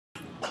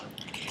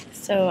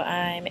So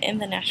I'm in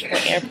the Nashville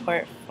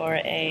airport for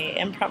a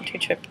impromptu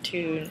trip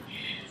to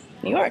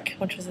New York,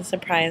 which was a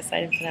surprise. I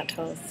didn't get out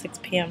till 6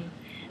 p.m.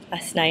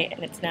 last night,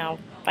 and it's now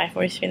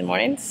 5:43 in the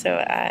morning. So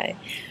I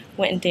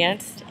went and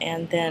danced,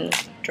 and then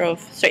drove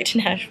straight to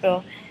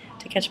Nashville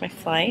to catch my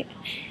flight.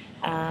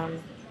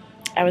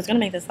 I was going to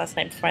make this last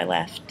night before I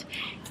left.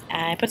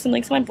 I put some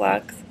links on my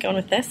blog going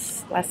with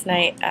this. Last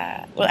night,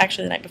 well,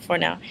 actually the night before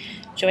now,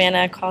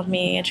 Joanna called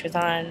me, and she was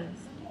on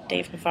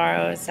Dave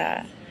Navarro's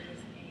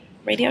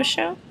radio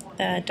show,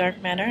 The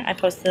Dark Matter. I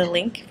posted a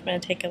link if you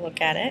want to take a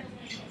look at it.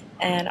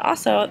 And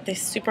also,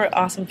 this super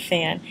awesome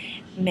fan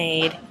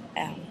made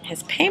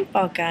his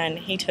paintball gun.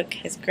 He took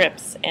his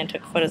grips and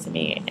took photos of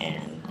me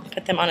and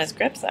put them on his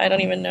grips. I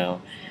don't even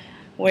know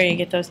where you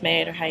get those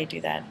made or how you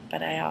do that,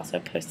 but I also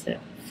posted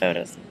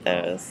photos of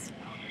those.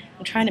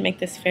 I'm trying to make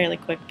this fairly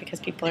quick because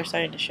people are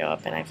starting to show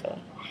up and I feel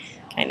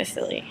kind of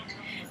silly.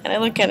 And I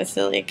look kind of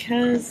silly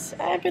because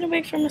I've been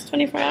awake for almost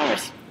 24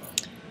 hours.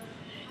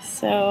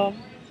 So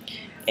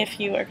if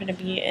you are going to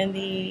be in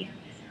the,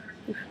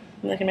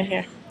 look at my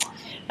hair,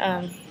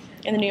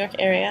 in the New York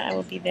area, I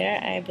will be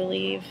there, I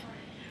believe,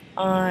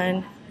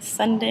 on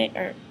Sunday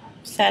or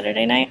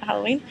Saturday night,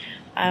 Halloween.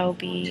 I will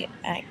be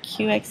at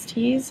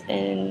QXT's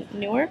in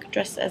Newark,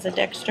 dressed as a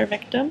Dexter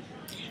victim,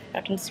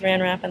 wrapped in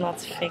saran wrap and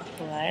lots of fake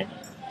blood.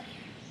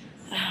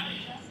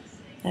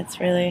 That's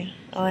really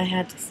all I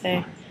had to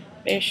say.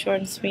 Very short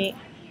and sweet.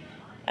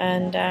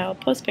 And I'll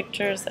post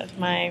pictures of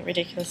my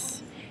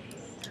ridiculous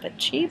but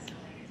cheap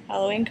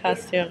Halloween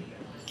costume.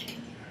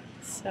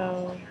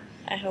 So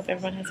I hope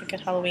everyone has a good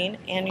Halloween,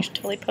 and you should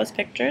totally post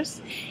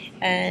pictures.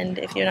 And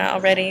if you're not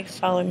already,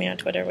 follow me on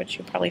Twitter, which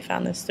you probably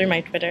found this through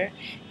my Twitter.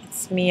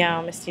 It's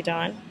Misti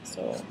Dawn,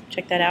 so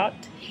check that out.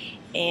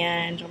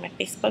 And join my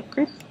Facebook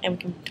group, and we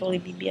can totally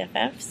be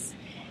BFFs.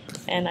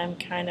 And I'm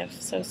kind of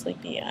so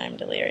sleepy, I'm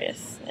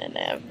delirious, and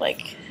I have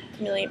like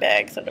a million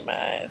bags under my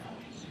eyes.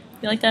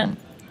 You like that?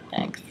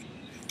 Thanks.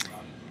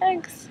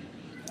 Thanks.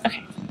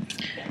 Okay.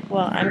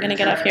 Well, I'm going to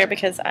get off here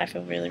because I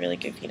feel really, really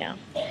goofy now.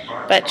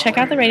 But check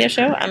out the radio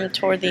show. I'm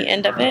toward the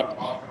end of it.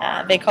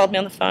 They called me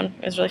on the phone.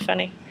 It was really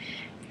funny.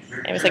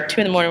 It was like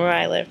 2 in the morning where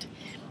I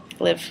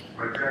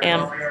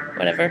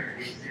whatever.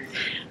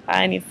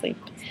 I need sleep.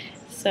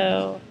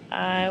 So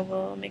I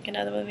will make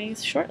another one of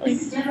these shortly.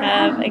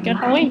 Have a good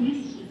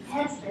Halloween.